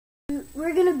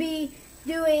We're gonna be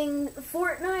doing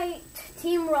Fortnite,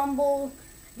 Team Rumble,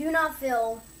 Do Not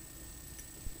Fill.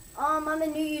 I'm a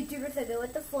new YouTuber, so go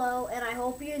with the flow, and I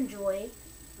hope you enjoy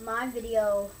my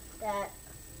video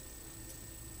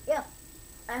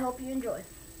I hope you enjoy.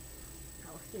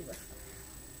 Now let's do this.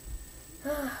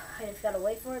 I just gotta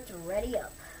wait for it to ready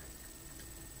up.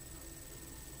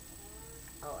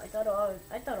 Oh, I thought I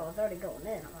was already going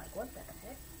in. I'm like, what the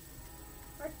heck?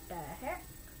 What the heck?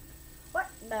 What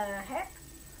the heck?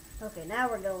 Okay, now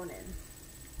we're going in.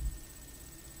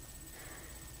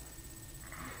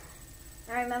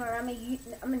 Now remember, I'm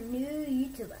a new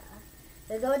YouTuber,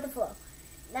 so go with the flow.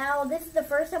 Now, this is the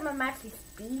first time I'm actually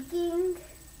speaking.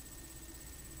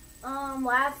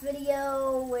 Last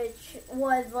video, which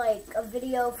was like a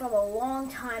video from a long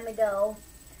time ago.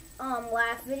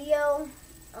 Last video,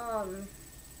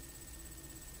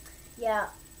 yeah,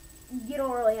 you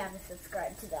don't really have to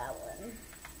subscribe to that one.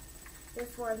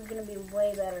 This one's gonna be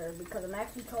way better because I'm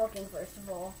actually talking first of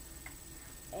all,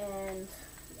 and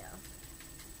yeah.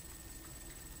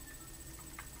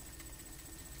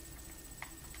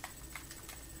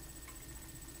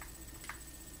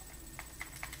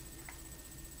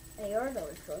 They are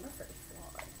those for the first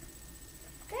one.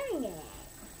 Dang it!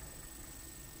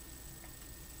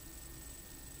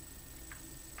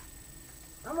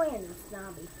 I'm wearing the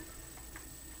Snobby.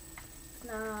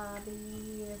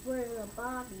 Snobby is where the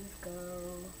bobbies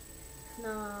go.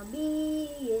 Snobby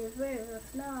is where the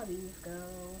snobbies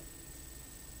go.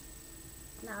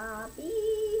 Snobby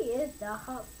is the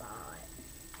hot spot.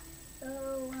 So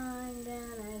I'm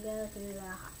gonna go to the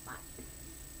hot spot.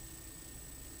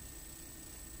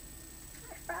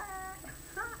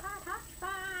 Hot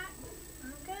spot.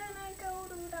 I'm gonna go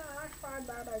to the hot spot,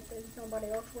 but I think nobody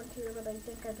else went here, but I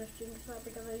think I just jinxed that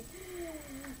because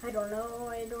I don't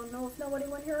know if nobody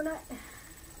went here or not.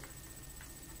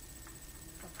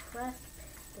 Suppressed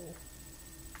pistol.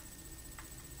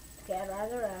 Okay, I'd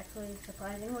rather actually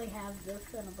surprisingly have this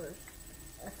than a burst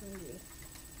SMG.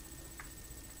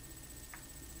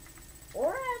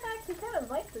 Or I actually kind of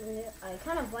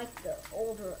like the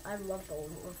older, I love the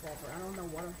older revolver. I don't know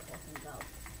what I'm talking about.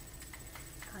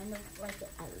 Kind of like it,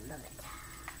 I love it.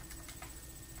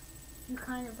 If you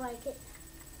kind of like it,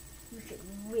 you should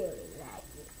really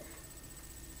like it.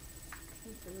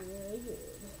 It's really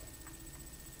good.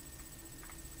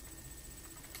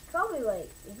 Probably like,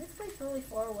 is this place really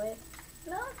far away?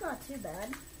 No, it's not too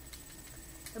bad.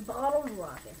 The bottled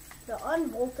rockets. The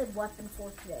unbolted weapon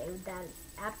for today. That is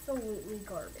absolutely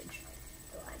garbage.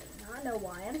 So I do not know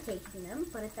why I'm taking them,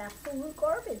 but it's absolute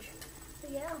garbage. So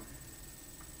yeah.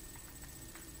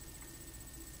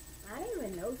 I didn't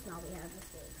even know Snobby had this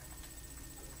place.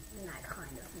 I mean, I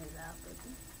kind of knew that, but...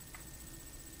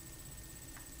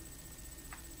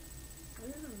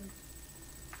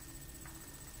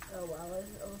 Oh wow, it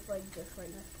was like just right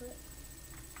next to it.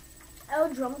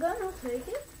 Oh, drum gun, I'll take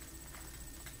it.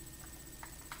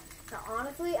 Now,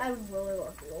 honestly, I really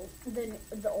love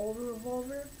the old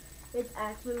revolver. It's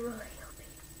actually really OP.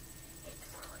 It's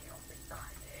really OP,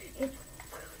 God. It's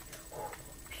really OP.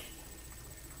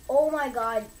 Oh my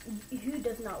God, who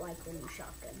does not like the new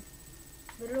shotgun?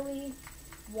 Literally,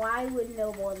 why would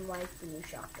no one like the new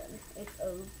shotgun?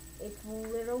 It's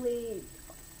literally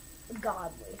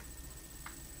godly.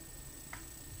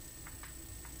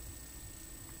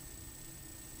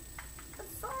 I'm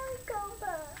sorry,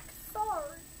 combat.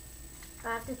 Sorry. I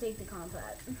have to take the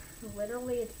combat.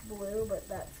 Literally, it's blue, but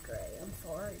that's gray. I'm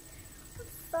sorry. I'm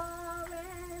sorry,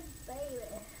 baby.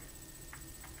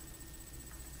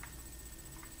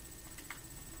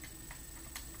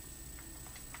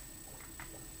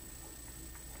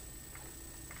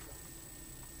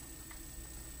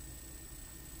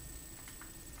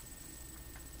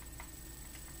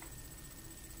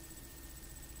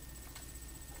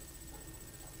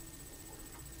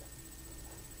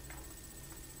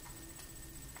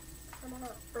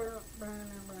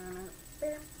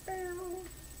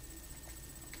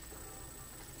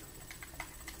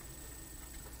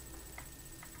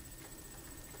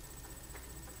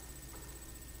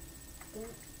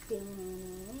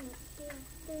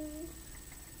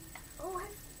 Oh, I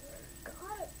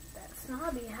forgot that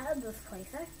Snobby had this place.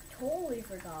 I totally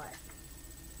forgot.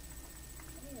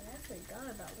 Man, I forgot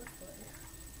about this place.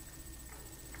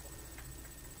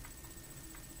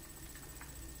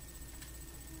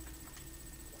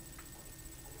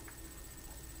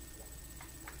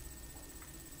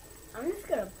 I'm just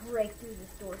gonna break through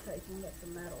this door so I can get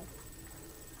some metal.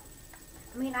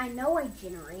 I mean, I know I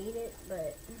generate it,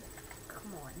 but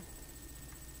come on.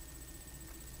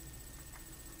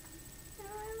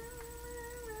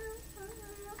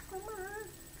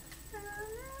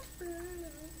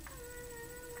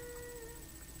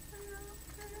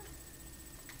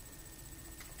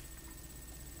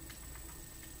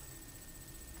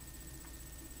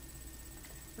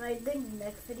 I think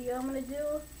next video I'm gonna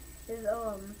do is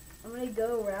I'm gonna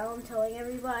go around telling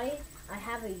everybody I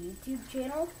have a YouTube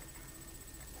channel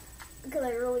because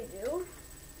I really do.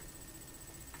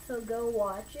 So go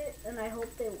watch it, and I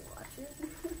hope they watch it.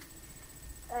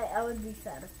 I would be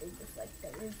sad if they disliked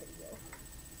every video.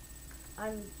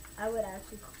 I would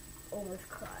actually almost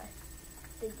cry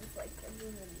if they disliked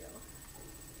every video.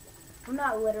 I'm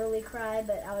not literally cry,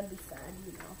 but I would be sad,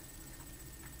 you know.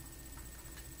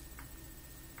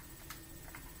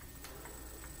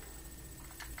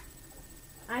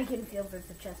 I can feel there's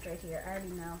a chest right here. I already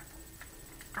know.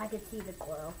 I can see the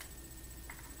glow.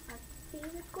 I can see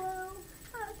the glow.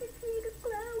 I can see the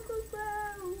glow.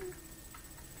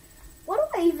 What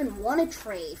do I even want to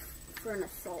trade for an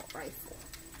assault rifle?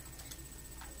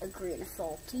 A green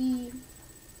assaultee.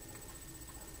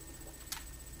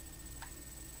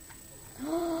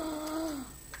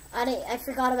 I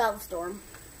forgot about the storm.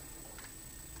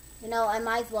 You know, I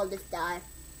might as well just die.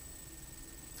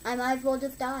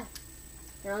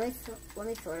 Here, let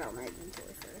me sort out my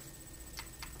inventory first.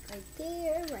 Right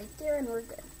there, and we're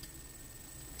good.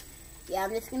 Yeah,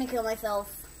 I'm just gonna kill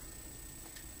myself.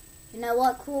 You know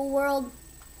what, cruel world?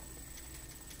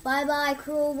 Bye-bye,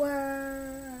 cruel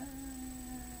world.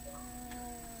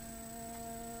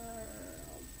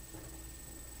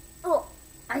 Oh,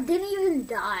 I didn't even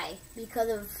die because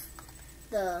of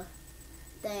the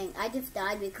thing. I just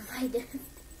died because I didn't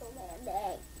steal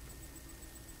landing.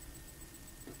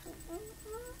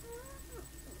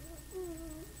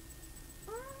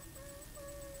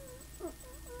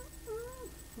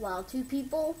 While 2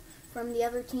 people from the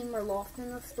other team were lost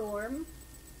in the storm.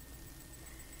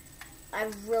 I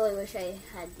really wish I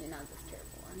had, you know, this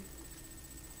terrible one.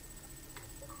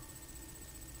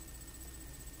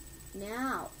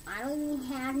 Now, I don't even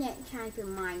have that type of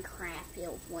Minecraft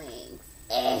built wings.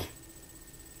 Eh.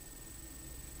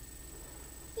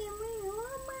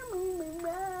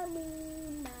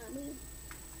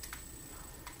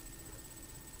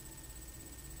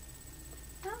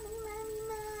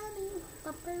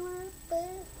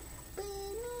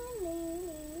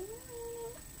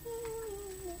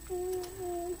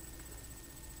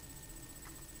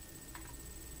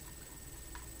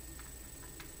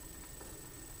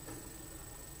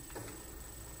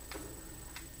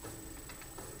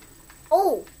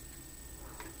 Oh!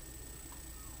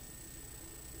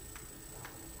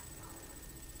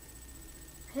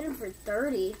 Hit him for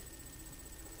 30.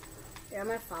 Yeah, I'm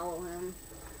gonna follow him.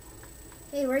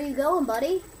 Hey, where you going,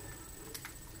 buddy?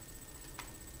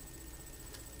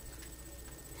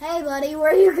 Hey, buddy,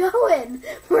 where you going?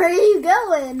 Where are you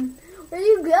going? Where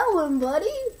you going,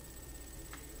 buddy?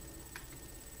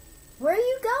 Where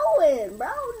you going,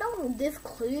 bro? Don't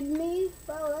disclude me,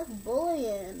 bro. That's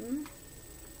bullying.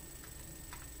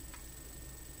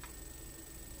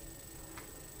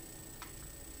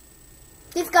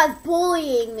 This guy's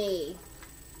bullying me.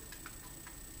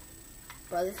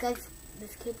 Bro, this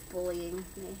kid's bullying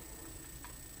me.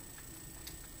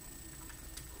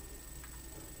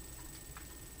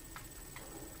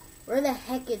 Where the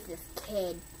heck is this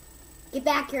kid? Get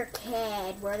back here,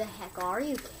 kid. Where the heck are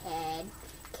you, kid?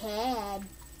 Kid.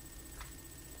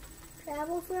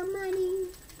 Travel for money.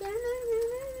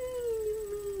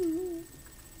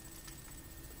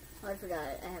 Oh, I forgot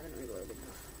it. I haven't reloaded this.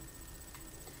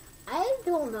 I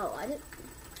don't know.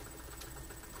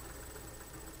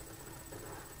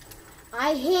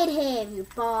 I hit him, you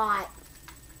bot.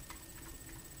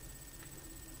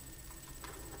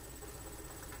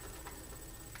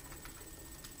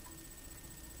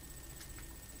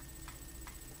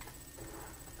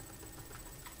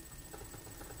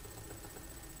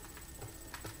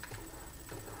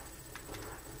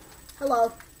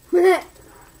 Hello.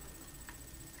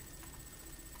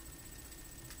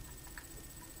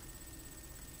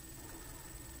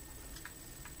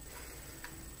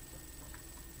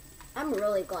 I'm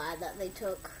really glad that they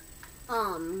took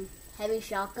heavy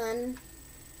shotgun.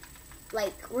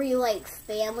 Like where you like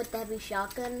spam with the heavy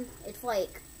shotgun. It's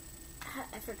like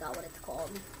I forgot what it's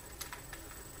called.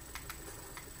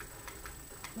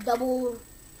 Double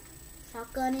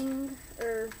shotgunning,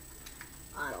 or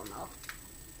I don't know.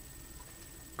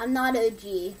 I'm not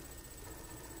OG.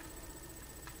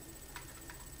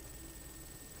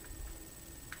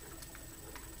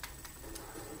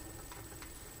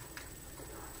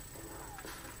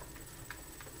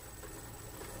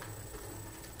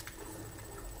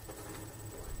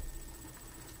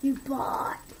 You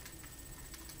bot.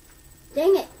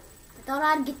 Dang it. I thought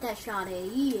I'd get that shot at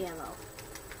yellow.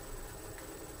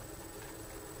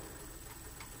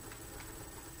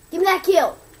 Give me that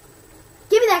kill.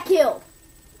 Give me that kill.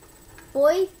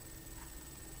 Boy.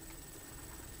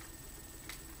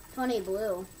 20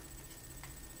 blue.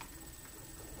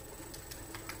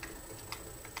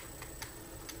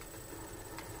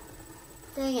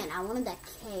 Dang it, I wanted that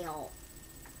kale.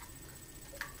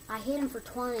 I hit him for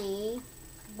 20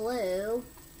 blue.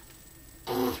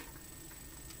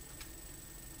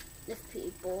 These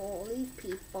people.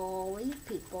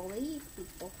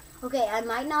 Okay, I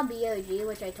might not be OG,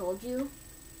 which I told you.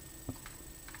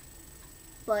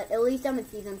 But at least I'm in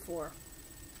season 4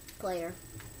 player.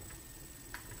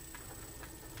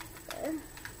 Okay.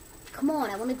 Come on,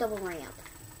 I want a double ramp.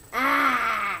 Ah!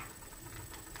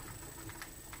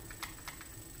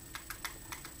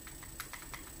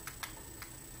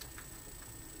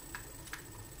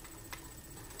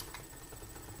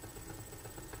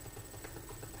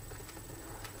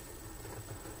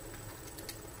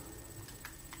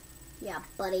 Yeah,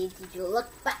 buddy, did you look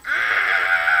back?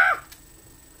 Ah!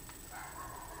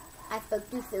 I spoke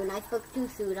too soon, I spoke too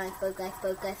soon, I spoke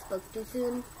too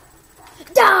soon.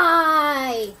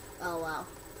 Die! Oh, wow.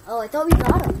 Oh, I thought we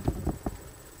got him.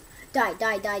 Die!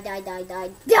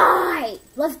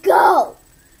 Let's go!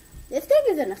 This thing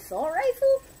is an assault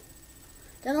rifle?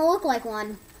 Doesn't look like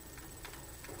one.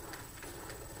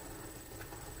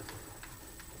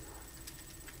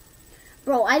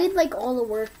 Bro, I did like all the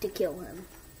work to kill him.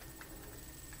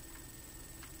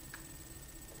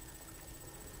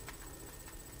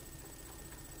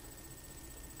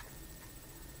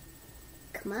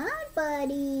 Come on,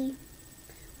 buddy.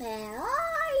 Where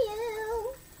are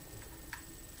you?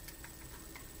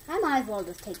 I might as well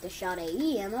just take the shot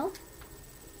AE ammo.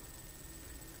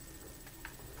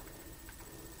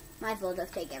 Might as well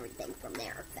just take everything from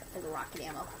there except for the rocket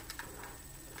ammo.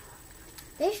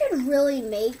 They should really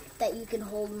make that you can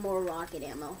hold more rocket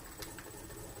ammo.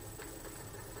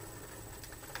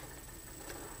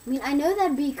 I mean, I know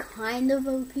that'd be kind of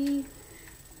OP,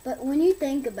 but when you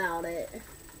think about it,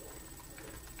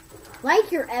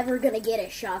 like you're ever gonna get a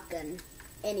shotgun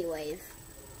anyways.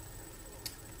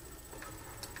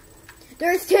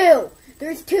 There's two!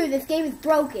 There's two! This game is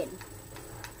broken.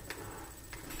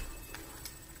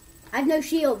 I have no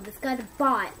shield. This guy's a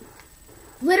bot.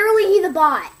 Literally, he's a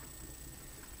bot.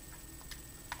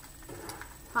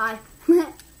 Hi.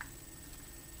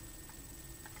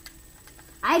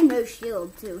 I had no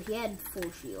shield, too. He had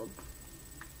full shield.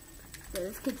 So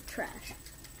this kid's trash.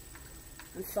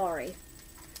 I'm sorry.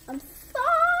 I'm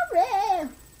sorry.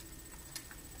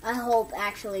 I hope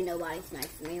actually nobody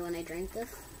snipes me when I drink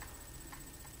this.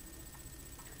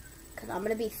 Because I'm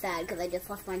going to be sad because I just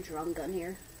left my drum gun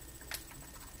here.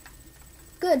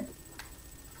 Good.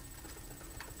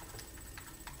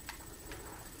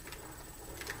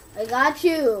 I got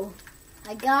you.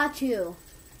 I got you.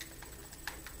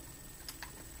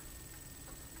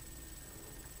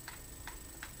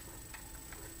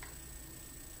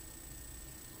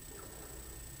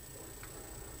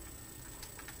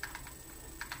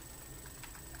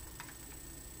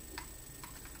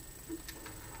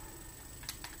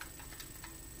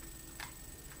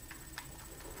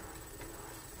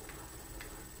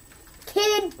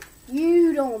 Kid,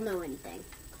 you don't know anything.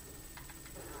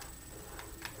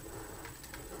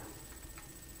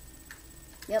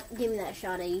 Yep, give me that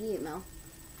shot at email.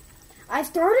 I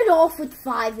started off with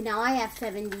 5, now I have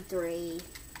 73.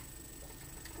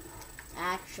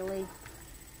 Actually.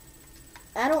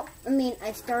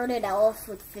 I started off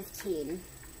with 15.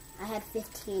 I had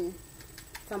 15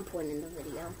 at some point in the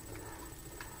video.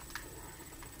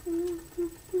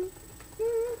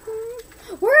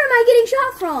 Where am I getting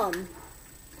shot from?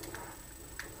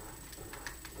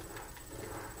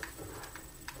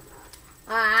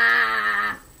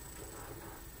 Ah!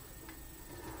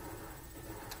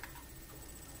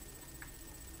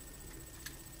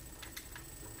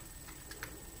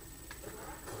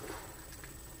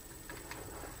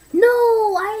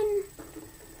 No, I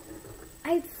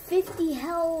had 50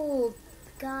 health,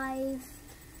 guys.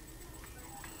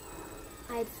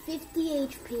 I had 50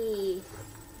 HP.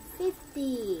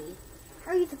 50.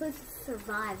 How are you supposed to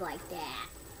survive like that?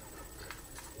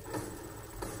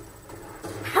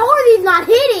 How are these not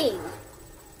hitting?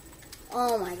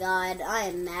 Oh my god, I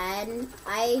am mad.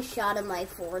 I shot him like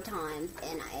 4 times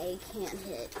and I can't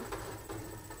hit.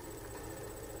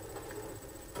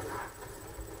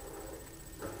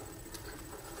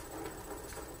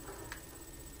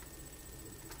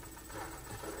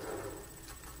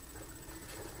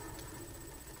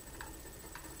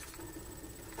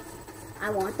 I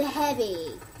want the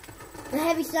heavy. The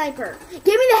heavy sniper. Give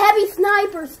me the heavy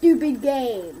sniper, stupid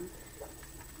game.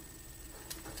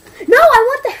 No, I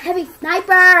want the heavy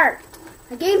sniper.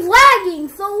 The game's lagging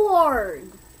so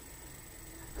hard.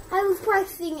 I was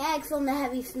pressing X on the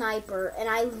heavy sniper, and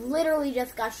I literally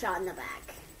just got shot in the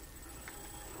back.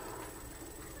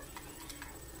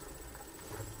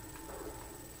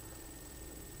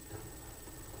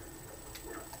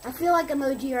 I feel like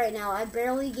emoji right now. I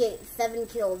barely get 7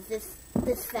 kills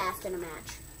this fast in a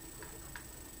match.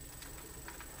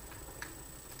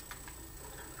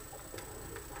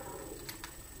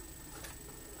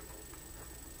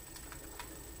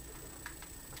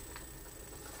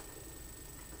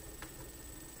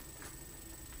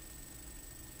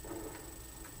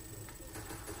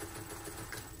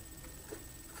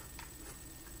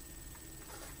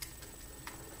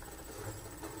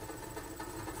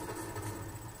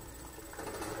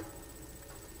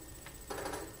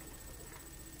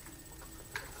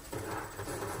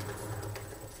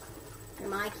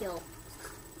 My kill,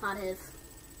 not his.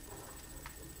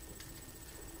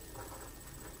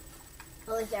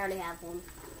 At least I already have one.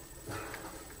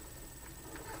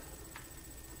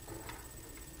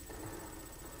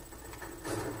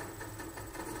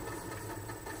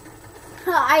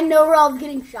 I know where I was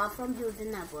getting shot from. He was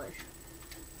in that bush.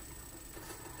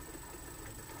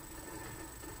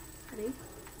 Ready?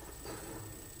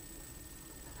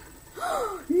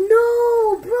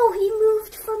 No, bro, he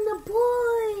moved from the bush.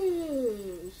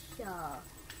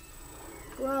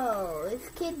 Bro, this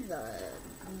kid's a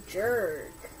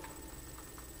jerk.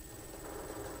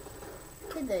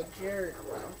 This kid's a jerk,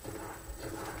 bro.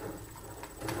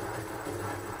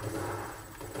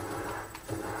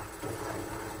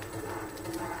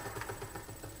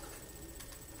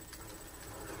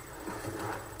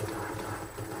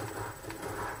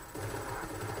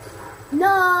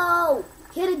 No!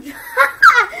 Hit a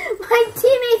my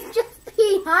teammate's just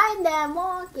behind them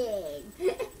walking.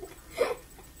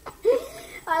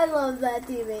 I love that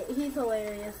teammate. He's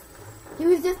hilarious. He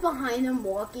was just behind them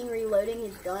walking, reloading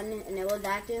his gun, and it was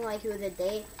acting like it was a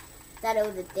day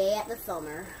at the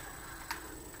summer.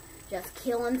 Just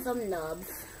killing some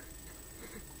nubs.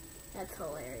 That's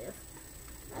hilarious.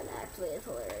 That actually is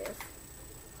hilarious.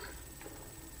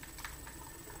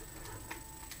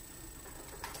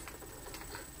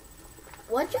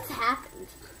 What just happened?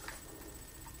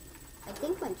 I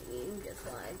think my game just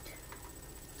lagged.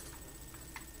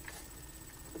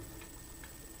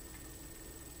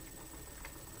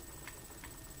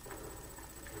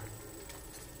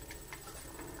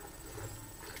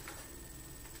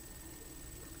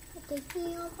 Take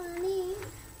me off my knee.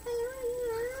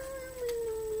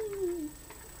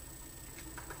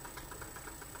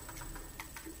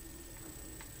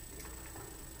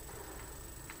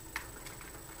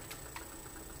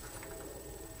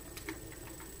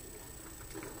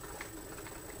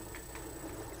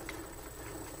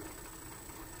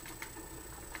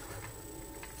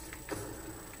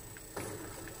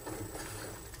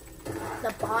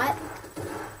 The bot?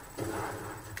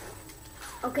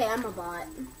 Okay, I'm a bot.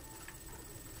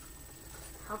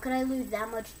 How could I lose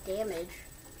that much damage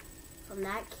from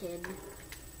that kid?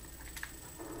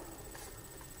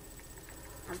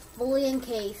 I'm fully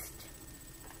encased.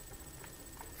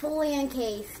 Fully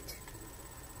encased.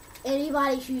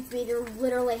 Anybody shoots me, they're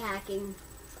literally hacking.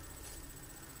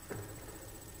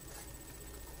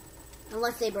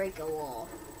 Unless they break a wall.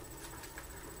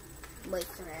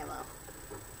 Waste of ammo.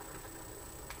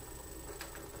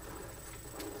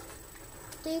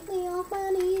 Take me off my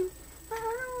knees.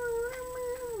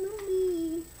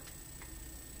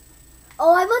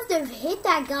 Oh, I must have hit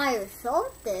that guy or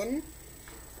something.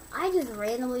 I just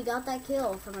randomly got that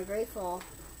kill from a great fall.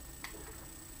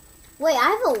 Wait, I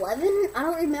have 11? I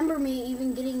don't remember me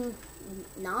even getting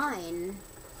 9.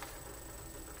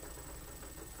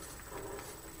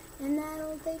 And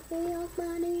that'll take me off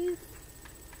my knees.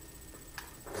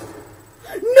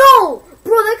 No!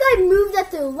 Bro, that guy moved at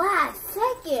the last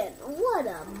second. What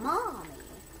a mommy.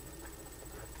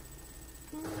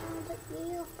 And that'll take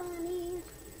me off my knees.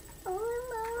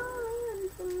 Oh,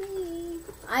 for me.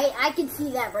 I can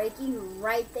see that breaking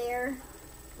right there.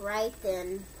 Right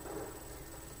then.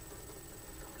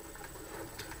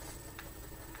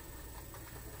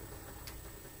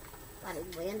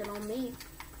 Nobody's landing on me.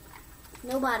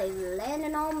 Nobody's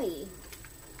landing on me.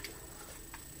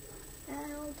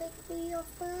 I'll take me off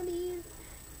my knees.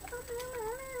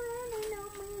 Landing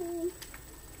on me.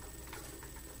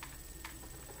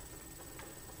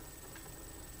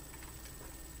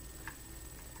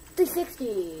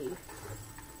 .360.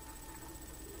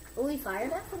 Oh, we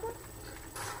fired at someone?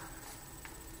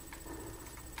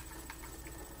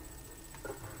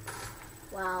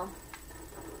 Wow.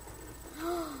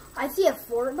 I see a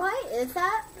Fortbyte. Is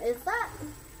that?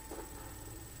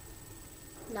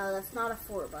 No, that's not a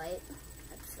Fortbyte.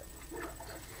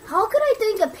 How could I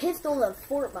think a pistol of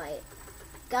Fortbyte?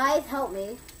 Guys, help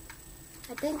me.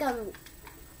 I think I'm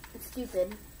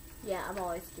stupid. Yeah, I'm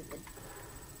always stupid.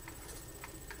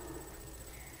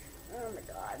 Oh my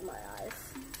god, my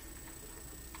eyes.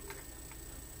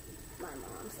 My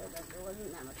mom said that there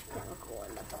wasn't that much chemical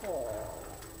in the coal.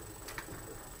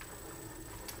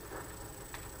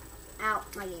 Ow,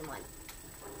 my game went.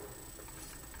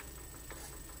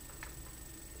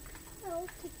 Oh,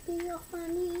 take me off my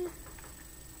knees.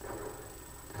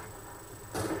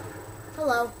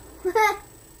 Hello.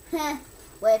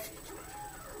 Whiff.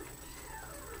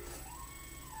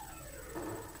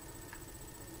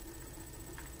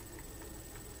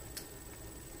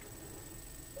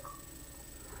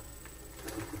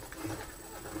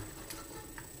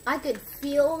 I could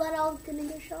feel that I was gonna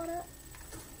get shot at.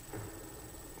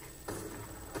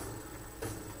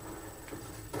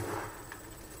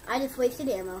 I just wasted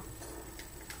ammo.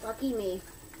 Lucky me.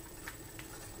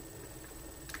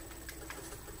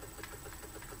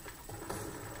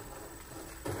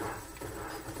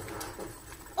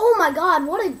 Oh my god,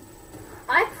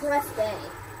 I pressed A.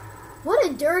 What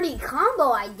a dirty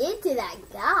combo I did to that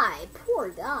guy. Poor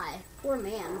guy. Poor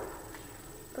man.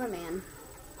 Poor man.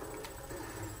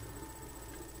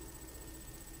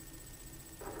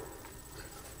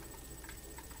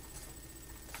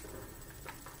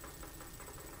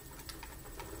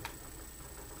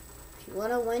 If you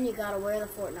want to win, you gotta wear the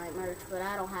Fortnite merch, but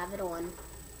I don't have it on.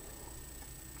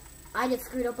 I just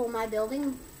screwed up on my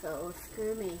building, so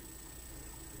screw me.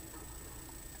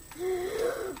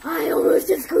 I almost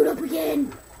just screwed up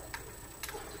again.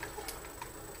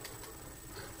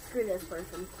 Screw this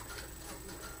person.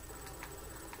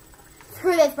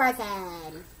 Screw this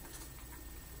person.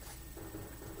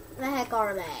 The heck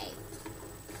are they?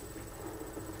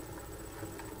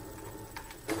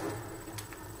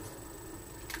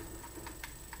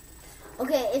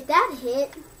 Okay, if that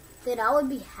hit, then I would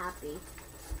be happy.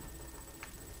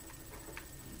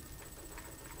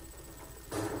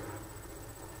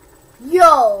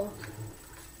 Yo!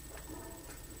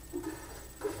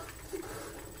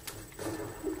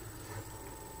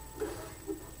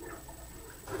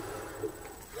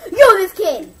 Yo, this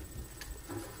kid!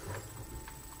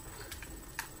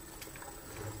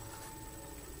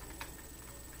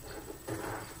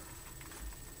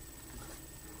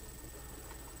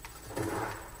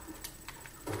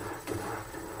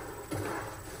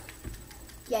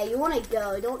 Yeah, you wanna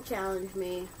go. Don't challenge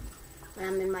me when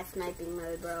I'm in my sniping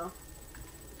mode, bro.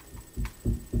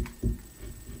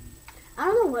 I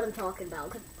don't know what I'm talking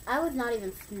about, because I was not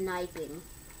even sniping.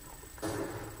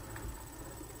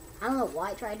 I don't know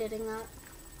why I tried doing that.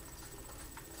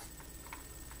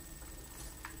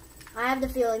 I have the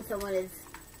feeling someone is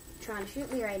trying to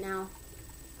shoot me right now.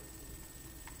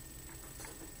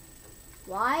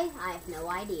 Why? I have no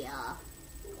idea.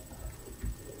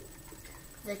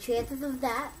 The chances of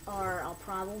that are I'll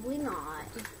probably not.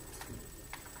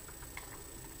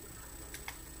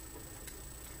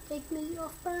 Take me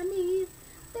off my knees,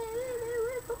 baby,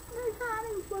 there is something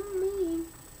hiding from me.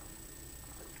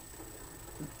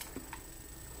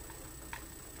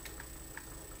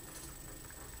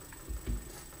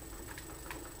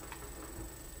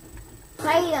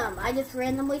 Bam! I just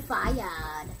randomly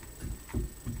fired.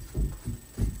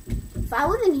 If I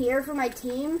wasn't here for my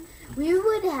team, we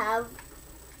would have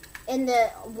in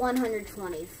the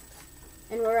 120s,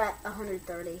 and we're at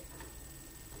 130.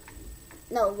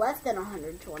 No, less than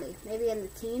 120. Maybe in the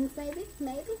teens, maybe?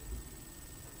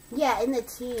 Yeah, in the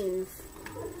teens.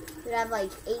 We'd have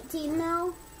like 18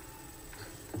 now.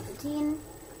 18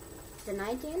 to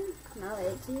 19? No,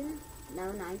 18.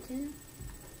 No, 19.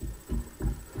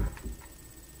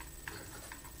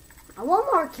 I want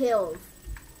more kills.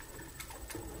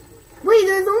 Wait,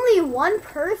 there's only one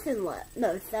person left.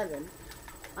 No, 7.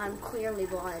 I'm clearly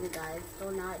blind, guys.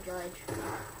 Do not judge.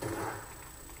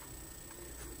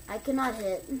 I cannot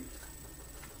hit.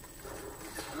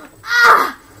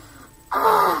 Ah!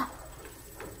 Ah!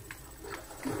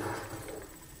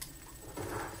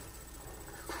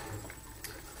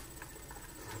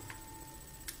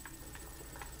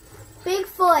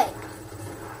 Bigfoot!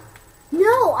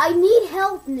 No, I need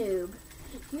help, noob.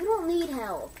 You don't need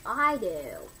help. I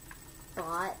do.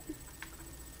 Bot.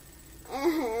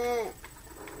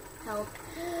 Help.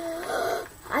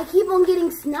 I keep on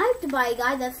getting sniped by a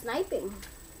guy that's sniping.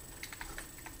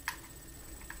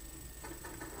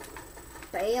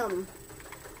 Bam.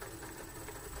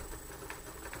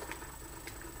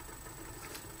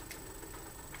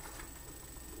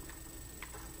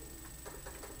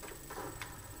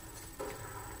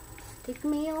 Take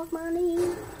me off my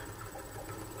knees.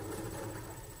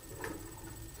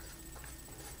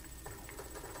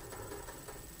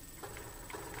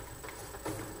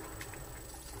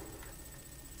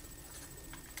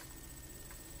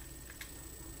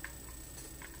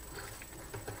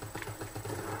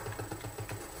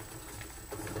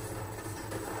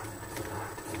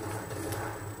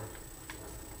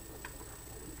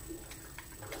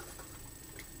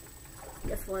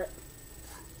 What?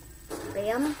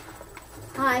 Bam.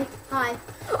 Hi. Hi.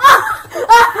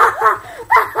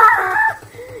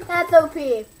 That's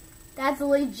OP. That's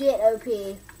legit OP.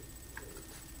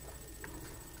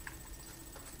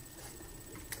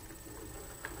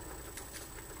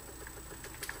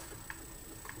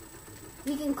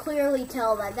 You can clearly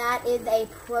tell that that is a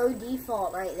pro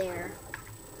default right there.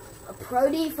 A pro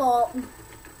default.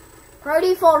 Pro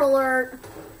default alert.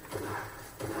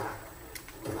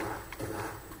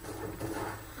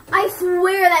 I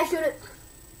swear that should have...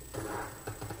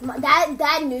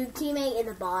 That noob teammate is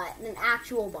a bot. An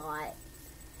actual bot.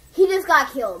 He just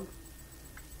got killed.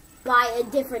 By a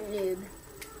different noob.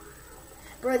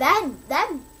 Bro, that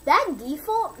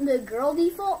default, the girl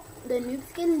default, the noob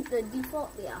skin, the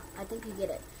default, yeah, I think you get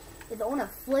it. It's on a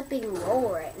flipping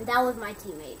roller, and that was my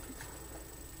teammate.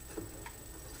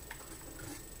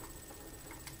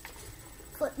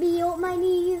 Flip me on my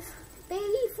knees,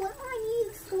 baby, flip my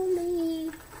knees for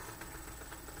me.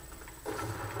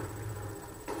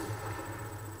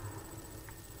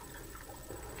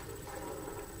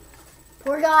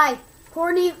 Poor guy,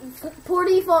 poor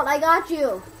default, I got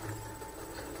you.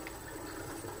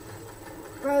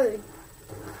 Bro,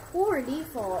 poor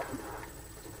default.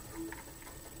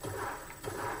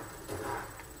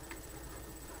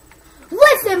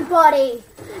 Listen, buddy,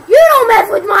 you don't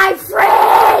mess with my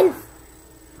friends!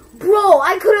 Bro,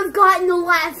 I could have gotten the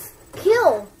last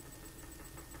kill.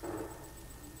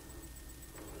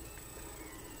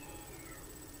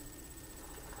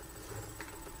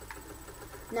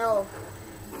 No.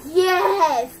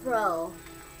 Yes, bro.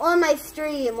 On my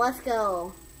stream, let's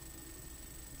go.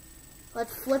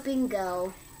 Let's flipping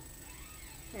go.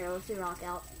 Here, let's do rock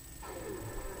out.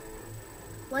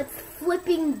 Let's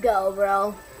flipping go,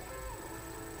 bro.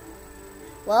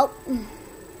 Well,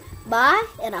 bye,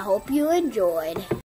 and I hope you enjoyed.